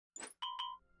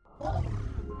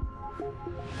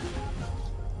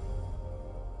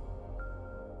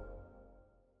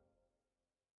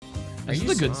Is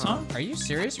this a good song? Are you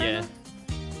serious right now?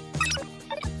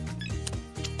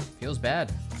 Feels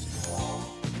bad.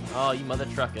 Oh, you mother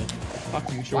trucker.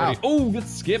 Fuck you, Shorty. Wow. Oh, get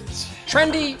skipped.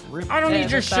 Trendy, I don't need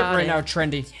your shit right everybody. now,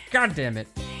 Trendy. God damn it.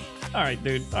 All right,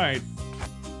 dude. All right.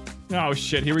 Oh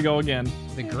shit, here we go again.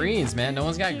 The greens, man. No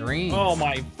one's got greens. Oh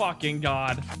my fucking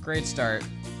god. Great start.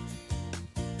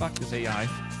 Fuck this AI.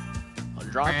 I'll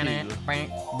drop you.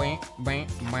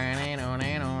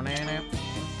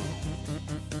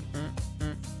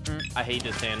 I hate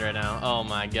this hand right now. Oh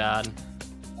my god.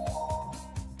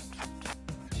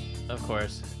 Of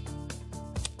course.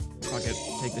 Fuck it.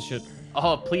 Take the shit.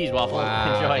 Oh, please, Waffle.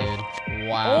 Wow, Enjoy. dude.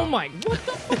 Wow. Oh my. What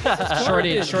the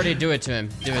fuck? Shorty, do it to him.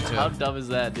 Do it to How him. dumb is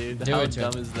that, dude? Do How it to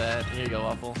dumb him. is that? Here you go,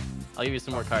 Waffle. I'll give you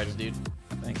some more cards, dude.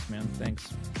 Thanks, man.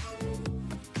 Thanks.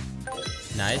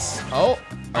 Nice. Oh.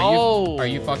 Are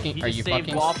you fucking? He Are just you saved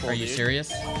fucking? Waffle, Are you dude.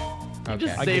 serious? Okay.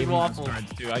 just I Save gave him Waffle. those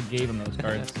cards, too. I gave him those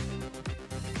cards.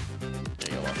 There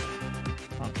you go,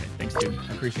 Waffle. Okay, thanks, dude.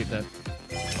 I appreciate that.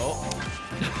 Oh.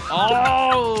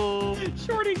 Oh!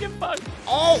 Shorty, get fucked.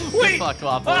 Oh, Get fucked,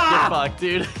 Waffle. Get fucked,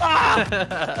 dude.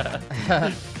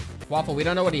 Waffle, we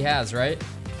don't know what he has, right?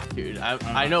 Dude,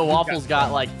 I know Waffle's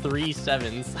got like 3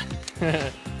 sevens.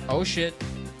 Oh shit.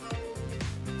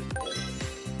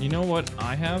 You know what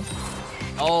I have?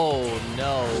 Oh,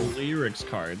 no. Lyric's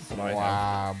cards that I have.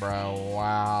 Wow, bro.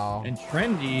 Wow. And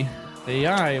Trendy, the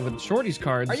AI with Shorty's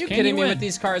cards. Are you Can kidding me win? with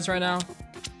these cards right now?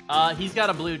 He's got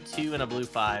a blue 2 and a blue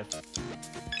 5.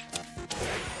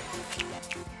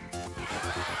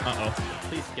 Uh-oh.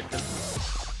 Please skip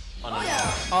this. Oh, no.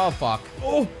 Oh fuck.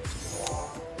 Oh!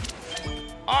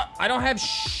 I don't have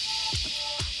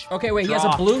Okay, wait, he has a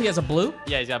Draw. blue? He has a blue?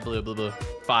 Yeah, he's got blue, blue, blue.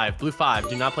 5. Blue 5.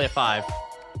 Do not play a 5.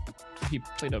 He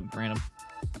played a random.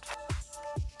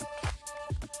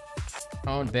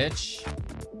 Own bitch.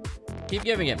 Keep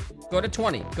giving him. Go to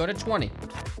 20. Go to 20.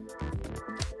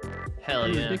 Hell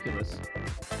yeah. Ridiculous.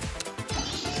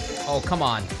 Oh, come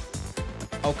on.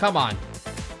 Oh, come on.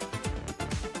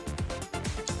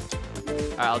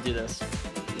 Alright, I'll do this.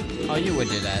 Oh, you would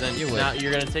do that. Then You would. now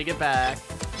you're gonna take it back.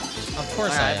 Of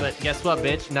course I Alright, am. but guess what,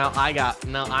 bitch? Now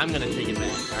I'm gonna take it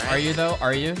back. Alright? Are you though?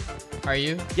 Are you? Are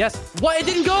you? Yes. What? It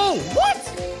didn't go! What?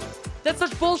 That's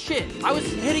such bullshit. I was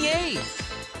hitting A.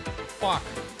 Fuck.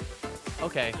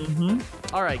 Okay.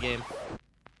 Mm-hmm. Alright, game.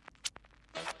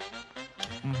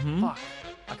 Mm-hmm. Fuck.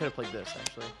 I could have played this,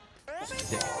 actually.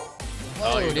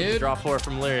 Whoa, here comes the dude. draw 4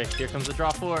 from Lirik. Here comes the draw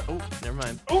 4. Oh, never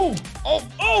mind. Oh! Oh!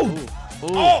 Oh! Ooh.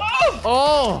 Oh!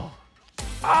 Oh!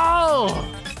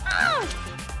 Oh!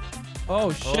 Oh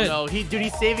Oh shit! no, dude,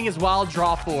 he's saving his wild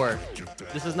draw 4.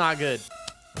 This is not good.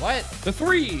 What? The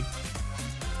 3.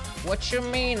 What you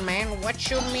mean, man? What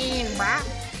you mean, bruh?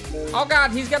 Oh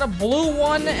god, he's got a blue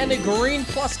 1 and a green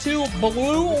 +2.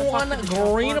 Blue 1,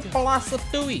 green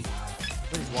 +3.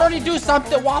 Shorty, do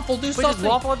something. Waffle, do Wait, does something.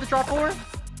 Waffle have the draw 4?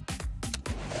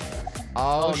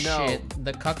 Oh, no. shit.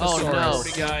 The Oh, Cuckosaurus. no.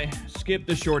 Shorty guy. Skip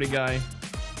the Shorty guy.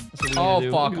 That's what we Oh, need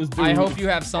to do. Look at this fuck. I dude. hope you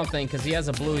have something, because he has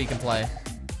a blue he can play.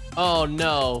 Oh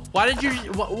no. Why did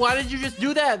you just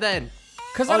do that then?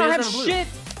 Because Oh, I don't he have doesn't have blue. shit.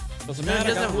 Doesn't No, he matter.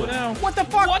 doesn't Got have blue blue. now. What the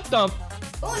fuck? What the?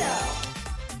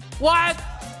 What?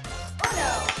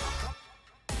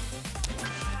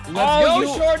 Let's go, you-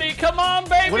 Shorty. Come on,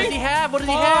 baby. What does he have? What does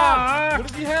he have? What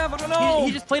does he have? I don't know.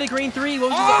 He just played a green 3. What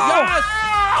was Yes!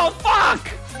 Oh,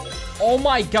 fuck! Oh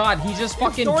my god, he just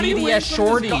fucking Shorty DDS wins from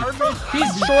Shorty. this garbage.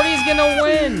 Shorty's gonna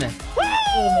win.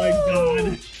 Oh my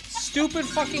god. Stupid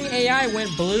fucking AI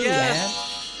went blue,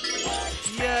 Yes.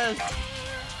 man. Yes.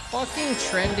 Fucking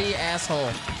trendy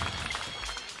asshole.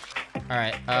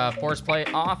 Alright, force play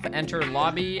off, enter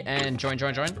lobby, and join.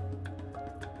 Joining.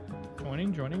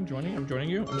 I'm joining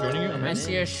you. I'm I in.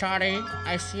 see a Shorty,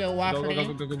 I see a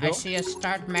Waffly, go. I see a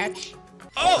start match.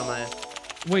 Oh!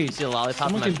 Wait, See a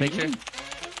lollipop in someone my can beat picture? me?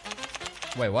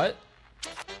 Wait, what?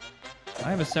 I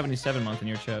have a 77 month in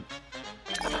your chat.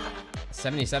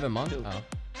 77 month? Oh.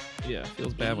 Yeah,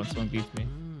 feels bad when someone beats me.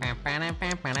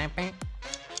 Let's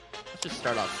just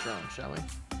start off strong, shall we?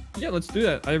 Yeah, let's do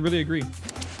that. I really agree.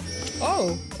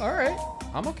 Oh, alright.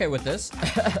 I'm okay with this.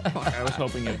 Fuck, I was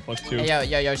hoping it +2.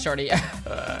 Yo, Shorty.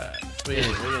 Wait.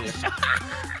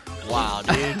 Wow,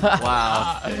 dude.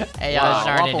 Wow. Hey, Wow.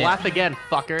 Shorty. Waffle, laugh again,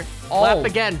 fucker. Oh. Laugh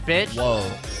again, bitch.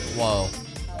 Whoa.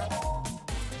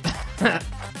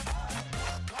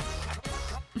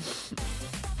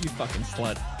 You fucking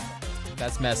slut.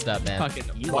 That's messed up, man. Fucking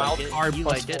You wild like it? card You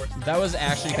plus like it? 4. That was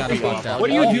actually kind of fucked up. What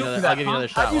do you I'll do give you for another- that? I'll give you another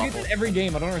How shot, do you get Waffle. that every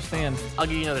game? I don't understand. I'll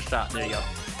give you another shot. There you go.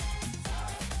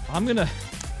 I'm gonna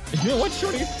You know what,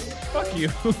 Shorty? Fuck you.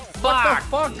 Fuck.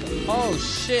 What the fuck? Oh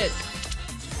shit.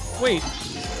 Wait.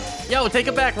 Yo, take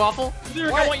it back, Waffle.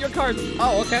 Lirik, I want your cards.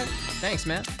 Oh, okay. Thanks,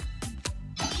 man.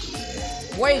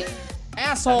 Wait,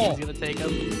 asshole. He's gonna take him.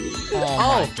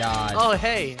 Oh my god. Oh,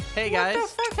 hey guys. What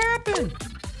the fuck happened?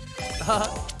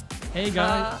 Hey,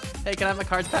 guys. Hey, can I have my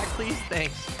cards back, please?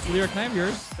 Thanks. Lirik, can I have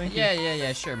yours? Thank you.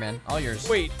 Yeah, sure, man. All yours.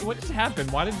 Wait, what just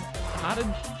happened?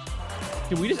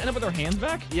 Did we just end up with our hands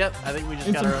back? Yep, I think we just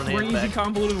In got some our own hands crazy back.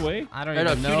 convoluted way? I don't No,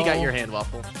 even know. Cutie got your hand,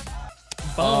 Waffle.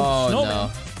 Oh, Snowman. no.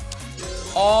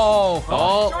 Oh, fuck.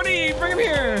 Oh, Shorty, bring him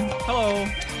here. Hello.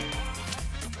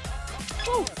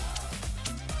 Woo.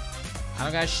 I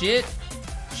don't got shit.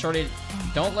 Shorty,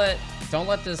 don't let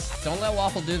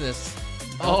Waffle do this.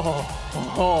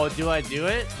 oh, do I do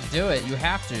it? Do it. You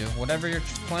have to. Whatever you're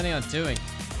planning on doing.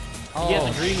 Oh, He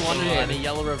has a green one shit. and a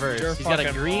yellow reverse. You're He's got a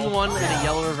fucking green awful. one and a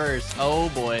yellow reverse. Oh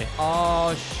boy.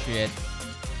 Oh, shit.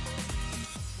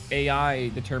 AI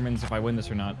determines if I win this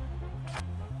or not.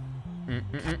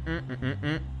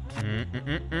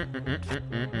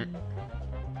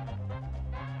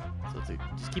 So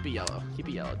just keep it yellow. Keep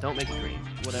it yellow. Don't make it green.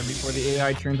 Whatever. Before the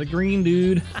AI turns a green,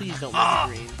 dude. Please don't make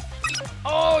it green.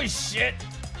 Oh, shit.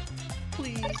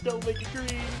 Please don't make it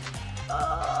green.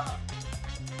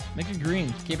 Make it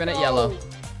green. Keeping it yellow.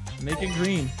 Make it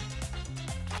green.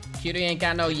 Cutie ain't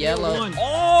got no yellow.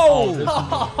 Oh!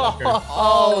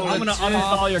 Oh, I'm gonna the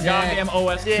uninstall your top goddamn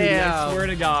OS, Cutie. I Damn. swear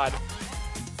to God.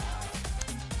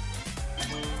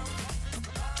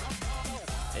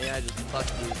 Yeah, I just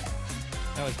fucked you.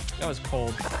 That was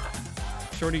cold.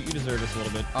 Shorty, you deserve this a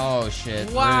little bit. Oh, shit.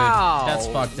 Rude. Wow. That's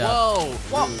fucked up.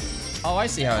 Whoa. Oh, I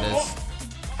see how it is.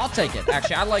 I'll take it.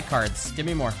 Actually, I like cards. Give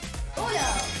me more.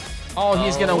 Oh,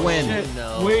 he's gonna win. Shit.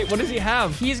 no. Wait, what does he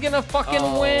have? He's gonna fucking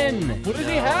Oh, win. What does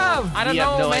he have? I don't We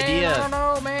have know, no man. idea. I don't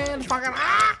know, man. Fucking All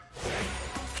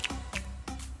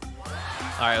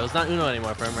right, well, it's not Uno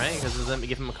anymore for him, right? Because does that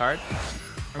give him a card?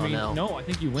 I mean, no. no, I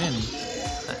think you win.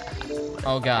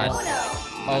 Oh god.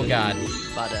 Oh god.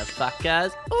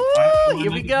 Motherfuckers. I- Ooh,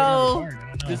 here we I go. don't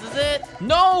know. This is it.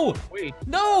 No! Wait,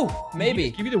 No! Maybe.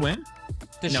 give you the win?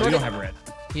 The No, short you don't have red.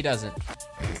 He doesn't.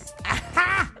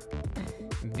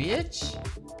 Bitch.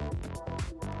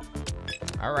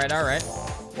 Alright, alright.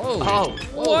 Whoa. Oh,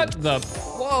 What the?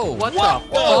 Whoa. what What? the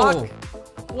Whoa.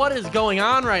 fuck? What is going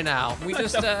on right now? We What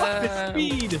just the fuck? The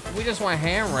speed. we just went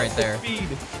ham right there. Speed.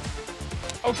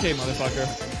 Okay,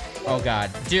 motherfucker. Oh god.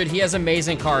 Dude, he has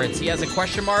amazing cards. He has a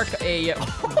question mark, a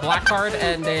black card,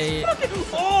 and a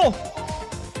Oh!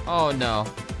 oh no.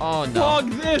 Oh no.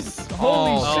 Dog this!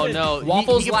 Holy Oh, Oh shit! no.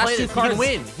 Waffle's he can last play two this. cards. He can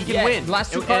win. He can Yeah, win.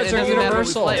 last two And- cards and are it doesn't matter what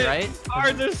we universal. play, right?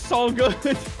 Are this so good?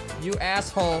 You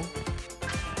asshole.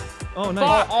 Oh,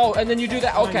 nice. Oh, and then you do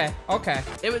that. Okay, okay.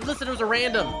 Listen, it was a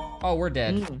random. Oh, we're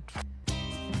dead. Mm.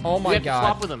 Oh my we have god. to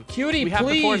swap with him. Cutie, we have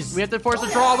please. we have to force the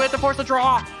draw. We have to force the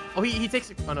draw. Oh, he takes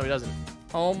it. Oh no, he doesn't.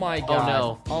 Oh my god.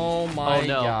 no. Oh my Oh,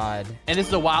 no. god. And this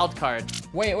is a wild card.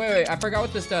 Wait. I forgot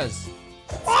what this does.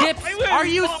 Skips. I win. Are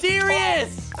you Oh,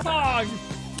 serious? Dog!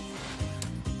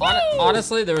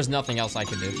 Honestly, there was nothing else I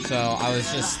could do. So I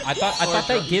was just I thought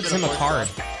that gives him a card.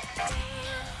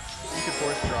 You could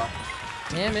force draw.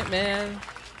 Damn it, man.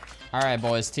 All right,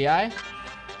 boys. TI.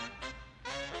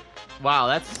 Wow,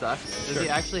 that sucks. Does Sure. he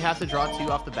actually have to draw 2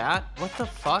 off the bat? What the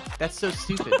fuck? That's so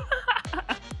stupid.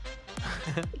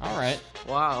 All right.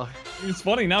 Wow. It's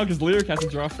funny now because Lirik has to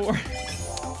draw 4.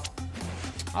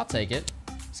 I'll take it.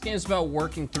 This game's about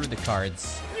working through the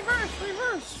cards. Reverse.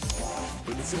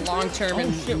 It's long term Oh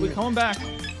and shit, we coming back.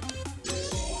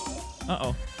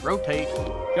 Uh-oh. Rotate.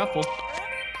 Shuffle.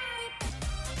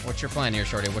 What's your plan here,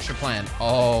 Shorty? What's your plan?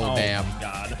 Oh, damn. my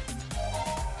god.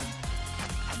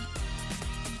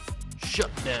 Shut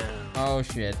down. Oh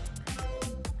shit.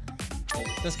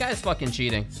 This guy's fucking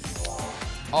cheating.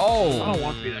 I Oh. don't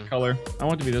want to be that color. I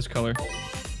want it to be this color.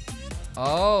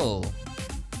 Oh.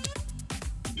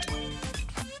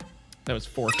 That was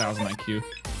 4,000 IQ.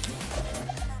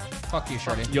 Fuck you,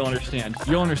 Shorty. You'll understand.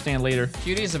 You'll understand later.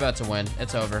 Cutie's about to win.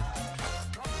 It's over.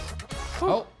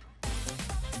 Oh.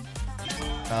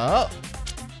 Oh.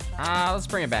 Let's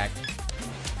bring it back.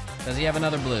 Does he have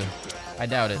another blue? I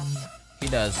doubt it. He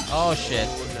does. Oh shit.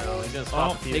 No, he's gonna Oh,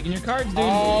 swap with you. taking your cards, dude.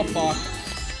 Oh fuck.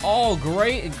 Oh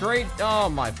great. Oh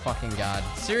my fucking god.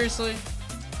 Seriously?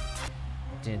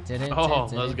 Oh,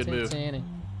 that was a good move. None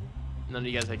of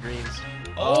you guys had greens.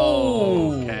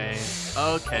 Oh. Okay.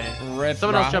 Okay. Rip,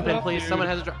 Someone else brah. jump in, please. Someone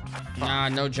has a draw. Nah,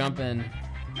 no jumping.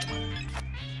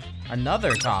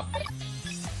 Another top.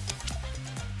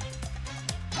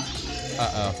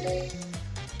 Uh-oh.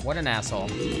 What an asshole.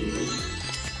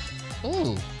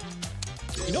 Ooh.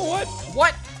 You know what?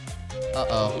 What?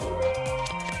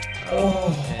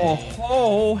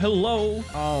 Oh, hello.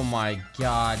 Oh my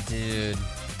god, dude.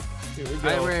 Here we All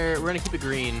go. right, we're gonna keep it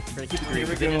green. We're gonna keep it green. Here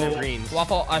we They didn't have go. greens.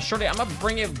 Waffle, Shorty, I'm gonna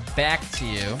bring it back to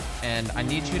you, and I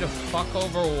need you to fuck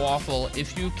over Waffle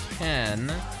if you can.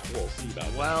 We'll see about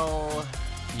that. Well,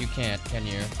 You can't, can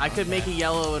you? I could make a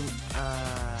yellow and.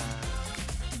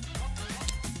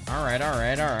 All right.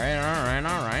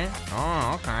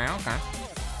 Oh, okay.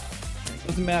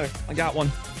 Doesn't matter. I got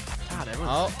one. God,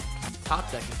 everyone's Oh,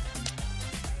 top decking.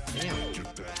 Damn.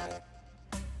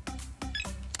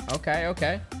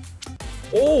 okay.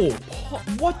 Oh,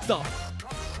 what the?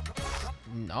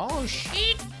 No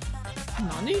shit.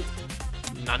 Nani?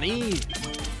 Nani.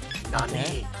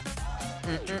 Nani.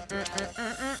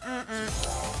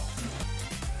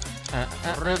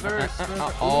 Reverse.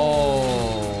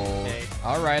 Oh. Okay.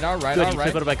 All right. Good, you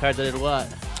took one of my cards. I did what?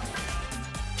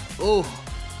 Ooh.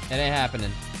 It ain't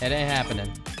happening.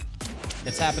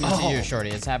 It's happening to you, Shorty.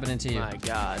 It's happening to you. My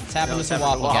God. It's happening No, to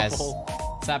Waffle, guys.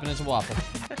 It's happening to Waffle.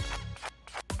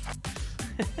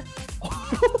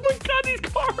 Oh my god, these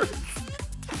cards!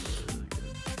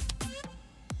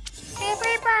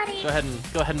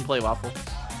 Go ahead and play Waffle.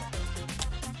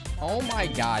 Oh my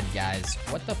god, guys.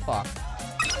 What the fuck?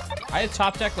 I had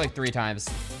top deck like 3 times.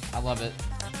 I love it.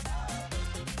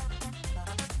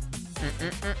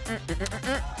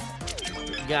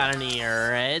 Got any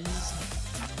reds?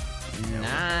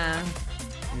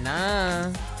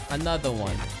 Nah. Another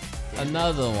one.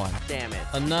 Another one. Damn it.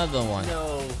 Another one.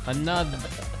 No. Another.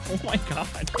 Oh my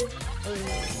god.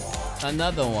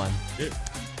 Another one.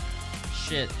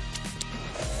 Shit.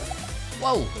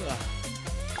 Whoa.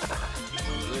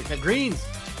 Greens.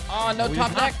 Oh, no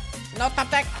top deck. No top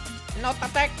deck. No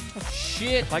top deck.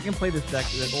 Shit. If I can play this deck,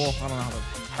 oh, I don't know how to.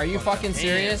 Are you fucking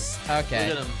serious? Okay.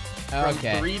 Look at him. From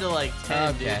Okay. 3 to like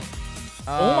 10, Okay. dude.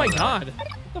 Oh my god.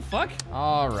 What the fuck?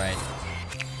 All right.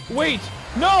 Wait.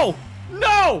 No.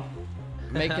 No.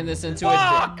 Making this into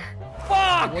Fuck. a.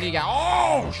 Fuck. What do you got?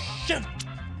 Oh shit.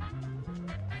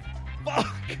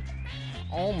 Fuck.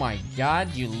 Oh my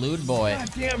god, you lewd boy. God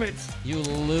damn it. You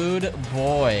lewd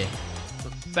boy.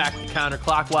 Back to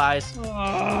counterclockwise.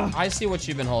 I see what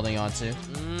you've been holding on to.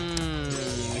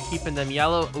 Keeping them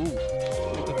yellow. Ooh.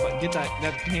 What the fuck? Get that.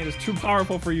 That hand is too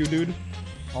powerful for you, dude.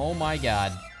 Oh my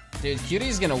god. Dude,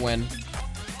 Cutie's gonna win.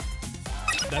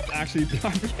 That's actually.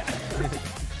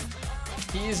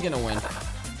 He's gonna win.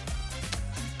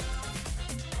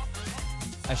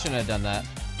 I shouldn't have done that.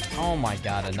 Oh my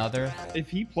god, another. If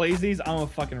he plays these, I'm a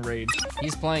fucking rage.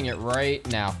 He's playing it right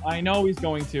now. I know he's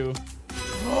going to.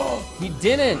 He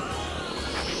didn't.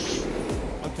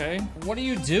 Okay. What are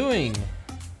you doing?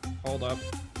 Hold up.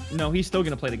 No, he's still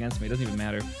gonna play it against me. It doesn't even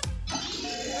matter.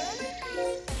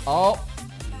 Oh.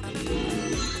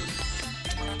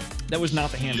 That was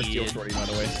not the hand to steal Shorty, by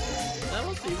the way.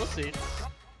 We'll see.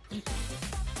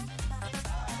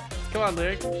 Come on,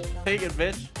 Lirik. Take it,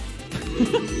 bitch.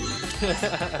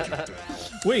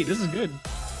 Wait, this is good.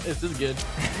 This is good.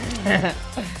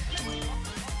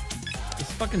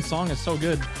 This fucking song is so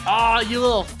good. Oh, you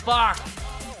little fuck.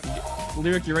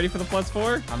 Lirik, you ready for the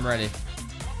 +4? I'm ready.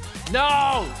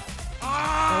 No!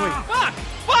 Oh, wait.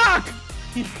 Fuck!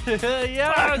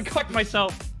 Yes! I clicked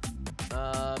myself.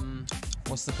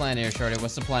 What's the plan here, Shorty?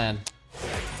 What's the plan?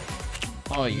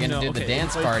 Oh, you're gonna do the okay,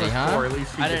 dance play party, +4, huh? At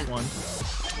least I this didn't- one.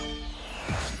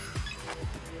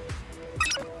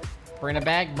 Bring it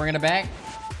back, bring it back.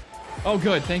 Oh,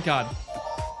 good. Thank God.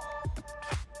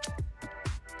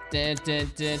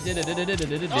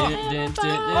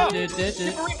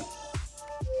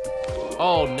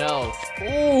 Oh no.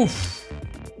 Oof.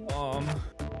 Um.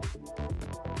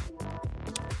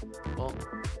 Well,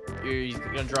 you're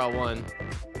gonna draw one.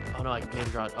 Oh no, I can't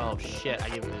draw. Oh shit, I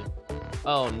give it.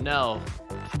 Oh no.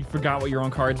 You forgot what your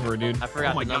own cards were, dude. I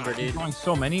forgot oh my the number, God, you're dude. drawing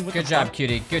so many. What Good the job, fuck?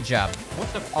 cutie. Good job.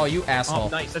 What the? Oh, you Oh, asshole.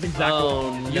 nice. That's exactly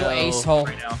Oh what You no. ace hole.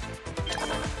 right now.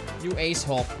 You ace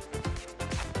hole.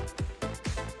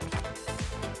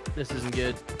 This isn't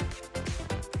good.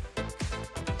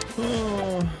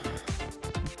 Oh.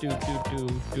 Do.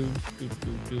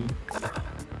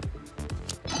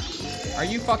 Are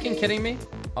you fucking kidding me?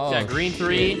 Oh, Got green shit.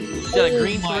 3. Got a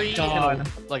green my 3 God.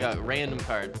 and like a random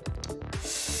card.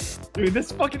 Dude,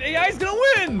 this fucking AI is gonna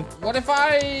win. What if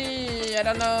I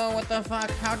don't know what the fuck?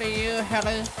 How do you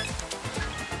hello?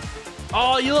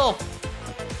 Oh, you little.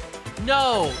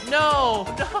 No.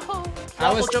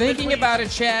 I was Waffle, jump in, thinking please. about it,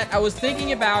 chat. I was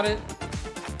thinking about it.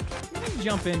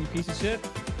 Jump in, you piece of shit.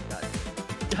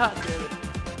 God damn it.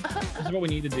 This is what we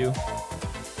need to do.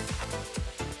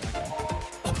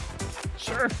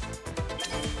 Sure.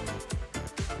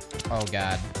 Oh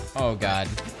god. Oh god.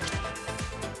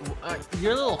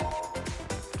 You're little.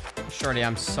 Shorty,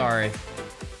 I'm sorry.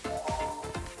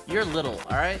 You're little,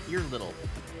 all right? You're little.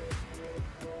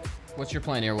 What's your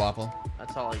plan here, Waffle?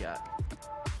 That's all I got.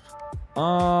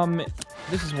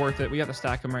 This is worth it. We have to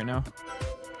stack them right now.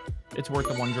 It's worth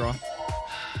the one draw.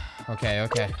 Okay.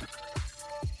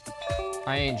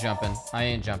 I ain't jumping.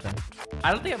 I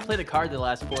don't think I played a card the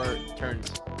last 4 turns.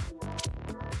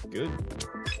 Good.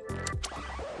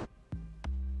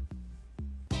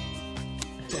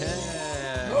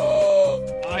 Yeah.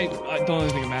 I don't even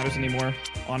think it matters anymore,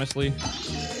 honestly.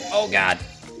 Oh, God.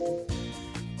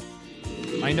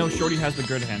 I know Shorty has the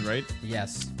good hand, right?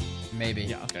 Yes. Maybe.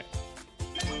 Yeah, okay.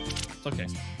 It's okay.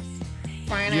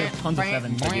 You have tons of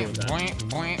 7s to deal with that.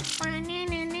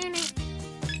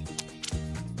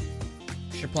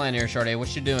 What's your plan here, Shorty?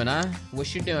 What you doing, huh?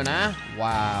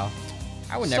 Wow.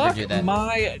 I would never do that. Suck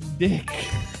my dick.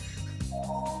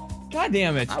 God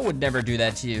damn it. I would never do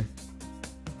that to you.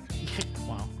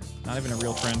 Wow. Not even a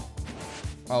real friend.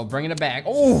 Oh, bringing it back.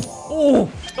 Oh,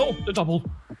 the double.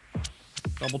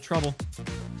 Double trouble.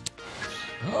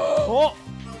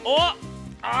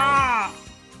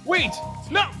 Wait,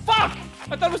 no, fuck!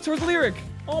 I thought it was towards Lirik.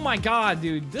 Oh my god,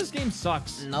 dude, this game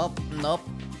sucks. Nope.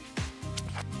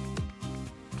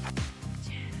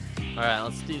 All right,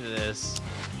 let's do this.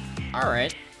 All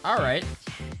right.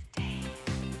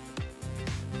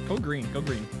 Go green.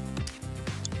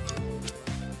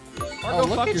 Oh,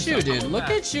 look at you, dude. Look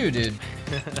at you, dude.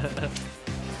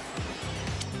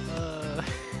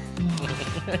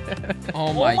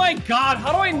 Oh my god,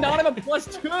 how do I not have a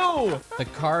 +2? The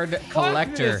card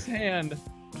collector. Fuck this hand.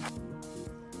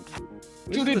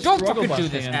 Dude, don't fucking do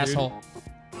this, asshole.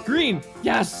 Dude. Green,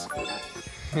 yes. Oh,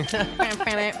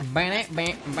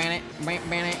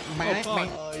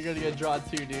 you're gonna get drawn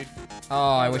too, dude.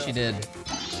 Oh, I wish you did.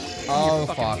 Oh,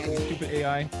 fuck. Stupid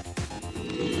AI.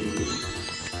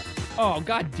 Oh,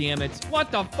 god damn it.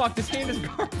 What the fuck? This game is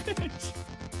garbage.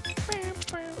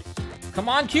 Come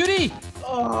on, cutie.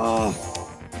 Oh.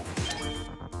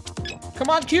 Come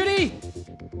on, cutie.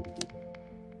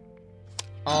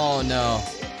 Oh, no.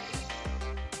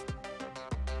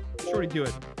 Shorty, do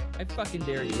it. I fucking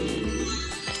dare you.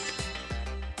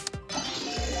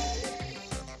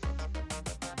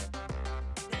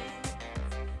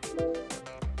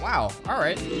 Wow. All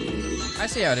right. I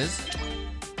see how it is.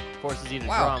 Forces you to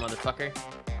Wow. draw, motherfucker.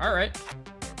 All right.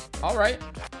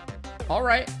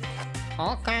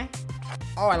 Okay.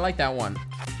 Oh, I like that one.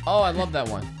 Oh, I love that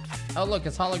one. Oh, look,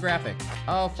 it's holographic.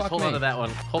 Oh, fuck Hold me. on to that one.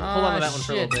 Hold on to that one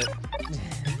for a little bit.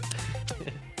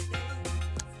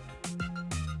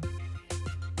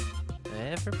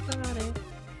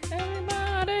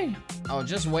 Everybody. Oh,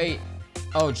 just wait.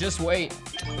 Motherfucker!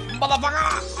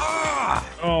 Ah!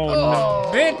 Oh,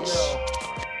 no. Bitch!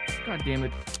 God damn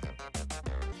it.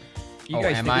 You Oh,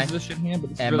 guys am think I? this is a shit hand, but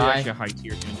it's Am really I? actually a high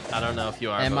tier hand. I don't know if you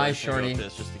are. Am but I we're just gonna go Shorty? with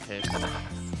this just in case.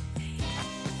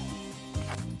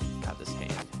 Got this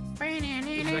hand.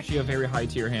 This is actually a very high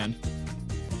tier hand.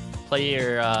 Play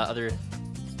your other.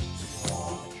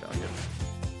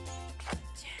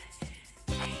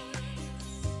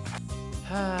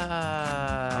 All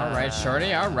right,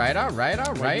 Shorty. All right.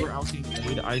 Regular outing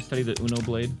blade, I study the Uno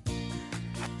blade.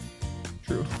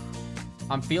 True.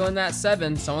 I'm feeling that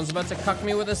 7. Someone's about to cuck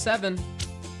me with a 7.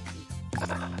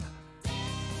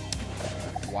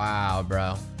 Wow,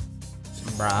 bro.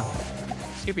 Bruh.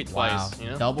 Skip it Wow. twice, you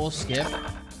know? Double skip.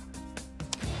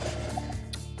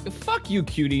 Fuck you,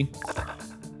 cutie.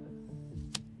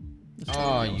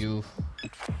 Oh, you.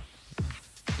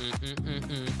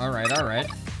 All right.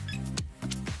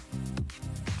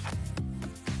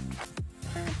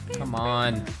 Come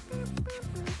on.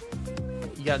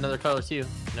 You got another color too?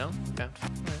 No? Okay.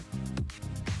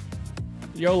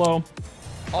 YOLO.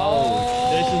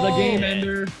 Oh, This is the game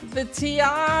ender. The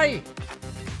TI.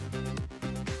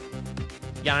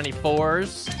 Got any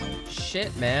 4s?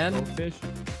 Shit, man. Go fish.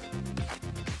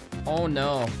 Oh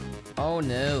no. Oh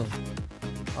no.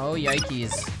 Oh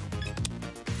yikes.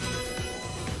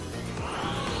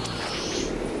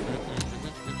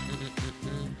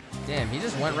 Damn, he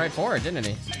just went right for it, didn't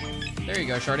he? There you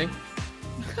go, Shorty.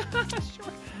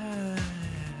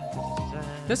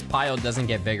 This pile doesn't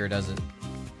get bigger, does it?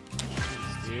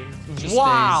 Just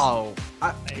Wow!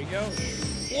 There you go.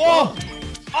 Whoa!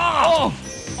 Oh!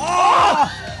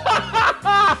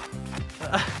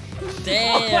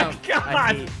 Damn! Oh my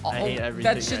god! I hate everything.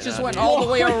 That shit right just now, went dude. all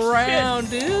the way Holy around,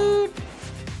 dude.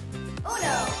 Oh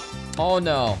no. Oh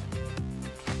no.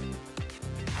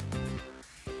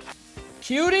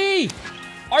 Cutie!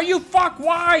 Are you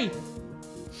why?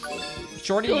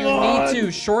 Shorty, Come you on. need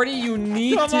to. Shorty, you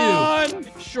need Come to. on!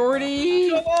 Shorty!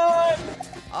 Come on!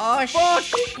 Oh, Fuck.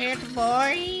 shit,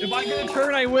 boy. If I get a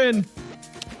turn, I win.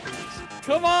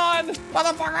 Come on.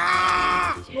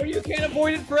 Motherfucker! Or you can't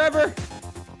avoid it forever.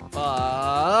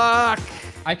 Fuck.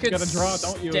 I could gotta draw,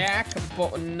 don't you? stack,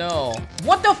 but no.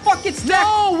 What the fuck? It's stacked.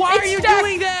 No, why It's are you stacked.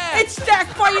 doing that? It's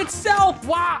stacked by itself.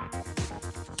 Why?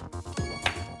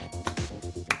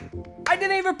 I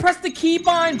didn't even press the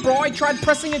keybind, bro. I tried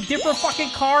pressing a different fucking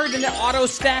card and it auto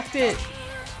stacked it.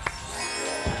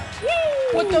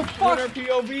 What the fuck? Winner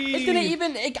POV. It didn't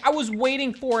even. I was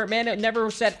waiting for it, man. It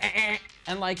never said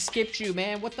and like skipped you,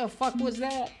 man. What the fuck was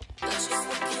that?